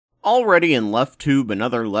Already in LeftTube and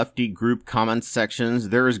other lefty group comments sections,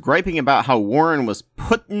 there is griping about how Warren was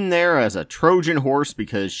put in there as a Trojan horse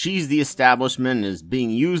because she's the establishment and is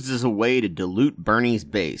being used as a way to dilute Bernie's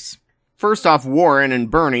base. First off, Warren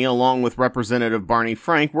and Bernie, along with Representative Barney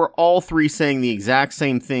Frank, were all three saying the exact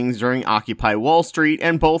same things during Occupy Wall Street,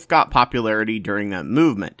 and both got popularity during that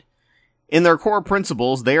movement. In their core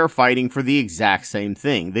principles, they are fighting for the exact same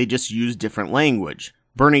thing, they just use different language.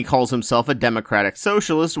 Bernie calls himself a democratic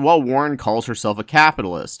socialist, while Warren calls herself a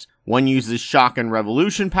capitalist. One uses shock and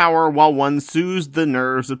revolution power, while one soothes the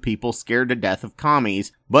nerves of people scared to death of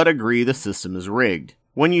commies, but agree the system is rigged.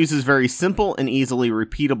 One uses very simple and easily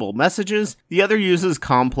repeatable messages, the other uses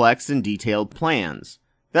complex and detailed plans.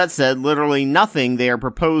 That said, literally nothing they are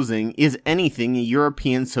proposing is anything a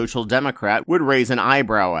European social democrat would raise an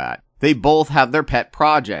eyebrow at. They both have their pet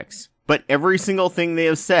projects. But every single thing they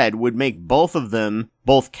have said would make both of them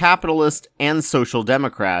both capitalist and social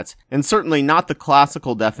democrats, and certainly not the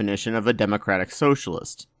classical definition of a democratic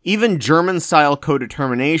socialist. Even German-style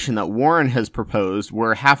codetermination that Warren has proposed,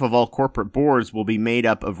 where half of all corporate boards will be made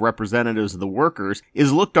up of representatives of the workers,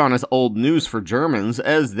 is looked on as old news for Germans,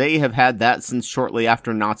 as they have had that since shortly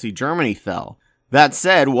after Nazi Germany fell. That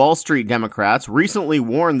said, Wall Street Democrats recently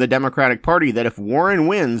warned the Democratic Party that if Warren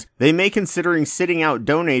wins, they may consider sitting out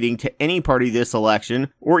donating to any party this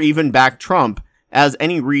election, or even back Trump. As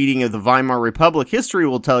any reading of the Weimar Republic history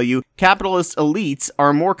will tell you, capitalist elites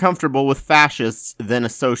are more comfortable with fascists than a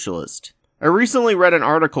socialist. I recently read an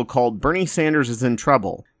article called Bernie Sanders is in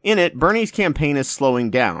Trouble. In it, Bernie's campaign is slowing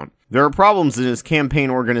down. There are problems in his campaign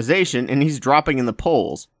organization, and he's dropping in the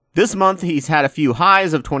polls. This month, he's had a few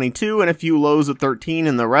highs of 22 and a few lows of 13,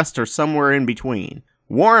 and the rest are somewhere in between.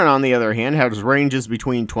 Warren, on the other hand, has ranges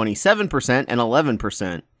between 27% and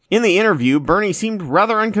 11%. In the interview, Bernie seemed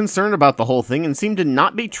rather unconcerned about the whole thing and seemed to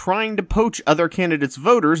not be trying to poach other candidates'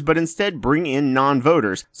 voters, but instead bring in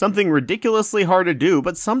non-voters. Something ridiculously hard to do,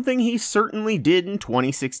 but something he certainly did in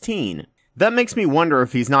 2016. That makes me wonder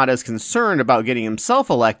if he's not as concerned about getting himself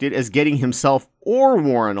elected as getting himself or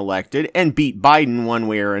Warren elected and beat Biden one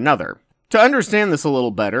way or another. To understand this a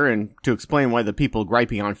little better, and to explain why the people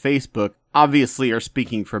griping on Facebook obviously are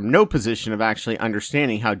speaking from no position of actually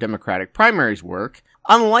understanding how Democratic primaries work,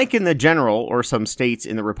 unlike in the general or some states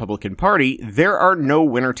in the Republican Party, there are no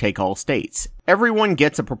winner-take-all states. Everyone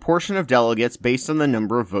gets a proportion of delegates based on the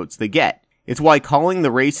number of votes they get. It's why calling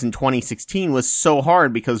the race in 2016 was so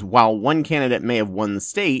hard, because while one candidate may have won the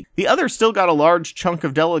state, the other still got a large chunk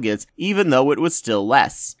of delegates, even though it was still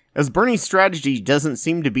less. As Bernie's strategy doesn't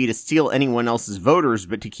seem to be to steal anyone else's voters,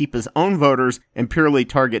 but to keep his own voters and purely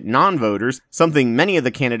target non-voters, something many of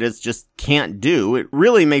the candidates just can't do, it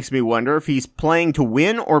really makes me wonder if he's playing to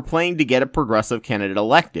win or playing to get a progressive candidate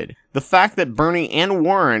elected. The fact that Bernie and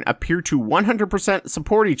Warren appear to 100%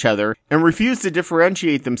 support each other and refuse to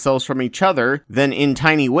differentiate themselves from each other, then in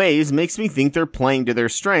tiny ways, makes me think they're playing to their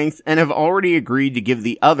strength and have already agreed to give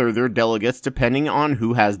the other their delegates depending on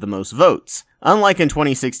who has the most votes. Unlike in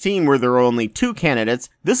 2016, where there were only two candidates,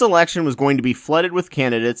 this election was going to be flooded with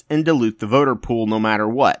candidates and dilute the voter pool no matter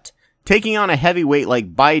what. Taking on a heavyweight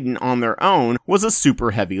like Biden on their own was a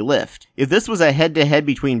super heavy lift. If this was a head-to-head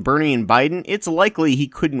between Bernie and Biden, it's likely he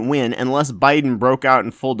couldn't win unless Biden broke out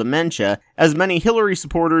in full dementia, as many Hillary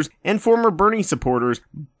supporters and former Bernie supporters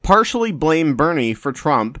partially blame Bernie for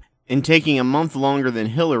Trump in taking a month longer than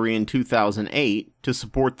Hillary in 2008 to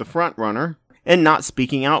support the frontrunner and not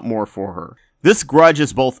speaking out more for her. This grudge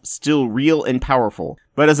is both still real and powerful,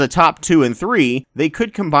 but as a top 2 and 3, they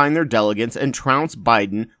could combine their delegates and trounce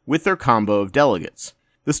Biden with their combo of delegates.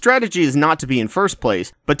 The strategy is not to be in first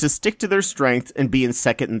place, but to stick to their strengths and be in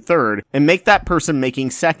second and third, and make that person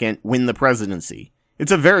making second win the presidency.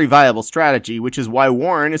 It's a very viable strategy, which is why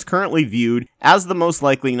Warren is currently viewed as the most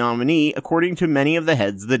likely nominee according to many of the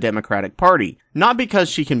heads of the Democratic Party. Not because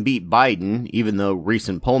she can beat Biden, even though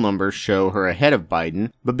recent poll numbers show her ahead of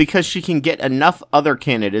Biden, but because she can get enough other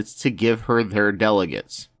candidates to give her their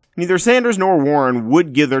delegates. Neither Sanders nor Warren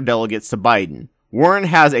would give their delegates to Biden. Warren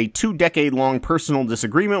has a 2-decade-long personal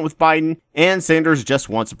disagreement with Biden, and Sanders just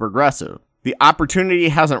wants a progressive. The opportunity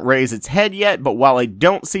hasn't raised its head yet, but while I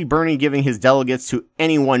don't see Bernie giving his delegates to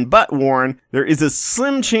anyone but Warren, there is a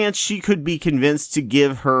slim chance she could be convinced to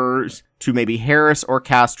give hers to maybe Harris or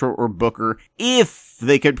Castro or Booker if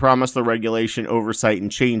they could promise the regulation oversight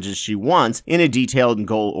and changes she wants in a detailed and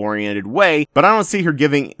goal-oriented way, but I don't see her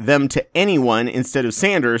giving them to anyone instead of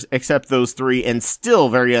Sanders except those three, and still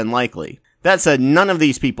very unlikely. That said, none of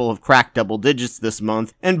these people have cracked double digits this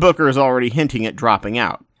month, and Booker is already hinting at dropping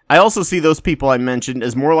out. I also see those people I mentioned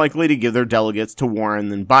as more likely to give their delegates to Warren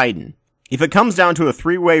than Biden. If it comes down to a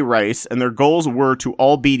three-way race and their goals were to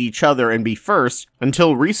all beat each other and be first,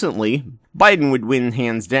 until recently, Biden would win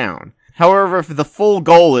hands down. However, if the full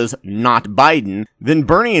goal is not Biden, then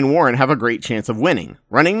Bernie and Warren have a great chance of winning.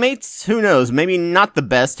 Running mates? Who knows, maybe not the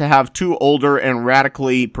best to have two older and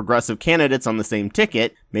radically progressive candidates on the same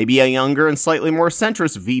ticket. Maybe a younger and slightly more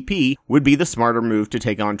centrist VP would be the smarter move to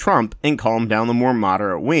take on Trump and calm down the more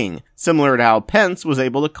moderate wing, similar to how Pence was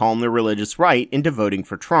able to calm the religious right into voting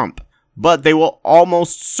for Trump. But they will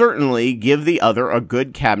almost certainly give the other a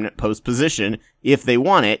good cabinet post position, if they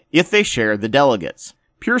want it, if they share the delegates.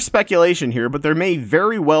 Pure speculation here, but there may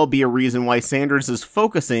very well be a reason why Sanders is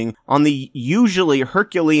focusing on the usually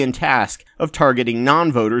Herculean task of targeting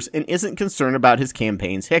non-voters and isn't concerned about his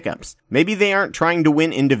campaign's hiccups. Maybe they aren't trying to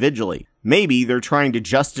win individually. Maybe they're trying to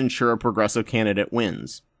just ensure a progressive candidate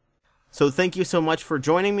wins. So thank you so much for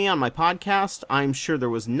joining me on my podcast. I'm sure there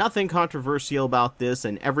was nothing controversial about this,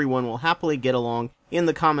 and everyone will happily get along in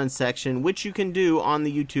the comments section, which you can do on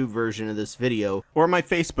the YouTube version of this video, or my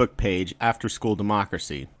Facebook page, After School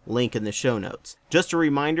Democracy. Link in the show notes. Just a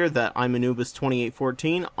reminder that I'm Anubis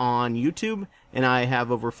 2814 on YouTube, and I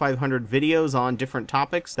have over 500 videos on different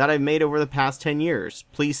topics that I've made over the past 10 years.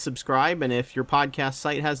 Please subscribe, and if your podcast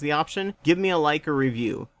site has the option, give me a like or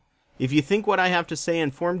review. If you think what I have to say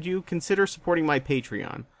informed you, consider supporting my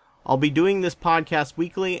Patreon. I'll be doing this podcast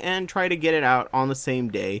weekly and try to get it out on the same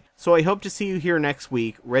day, so I hope to see you here next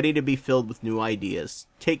week, ready to be filled with new ideas.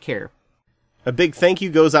 Take care. A big thank you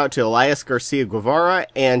goes out to Elias Garcia Guevara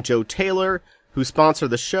and Joe Taylor, who sponsor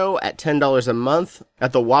the show at $10 a month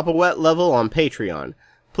at the Wapawet level on Patreon.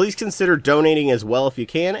 Please consider donating as well if you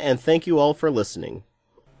can, and thank you all for listening.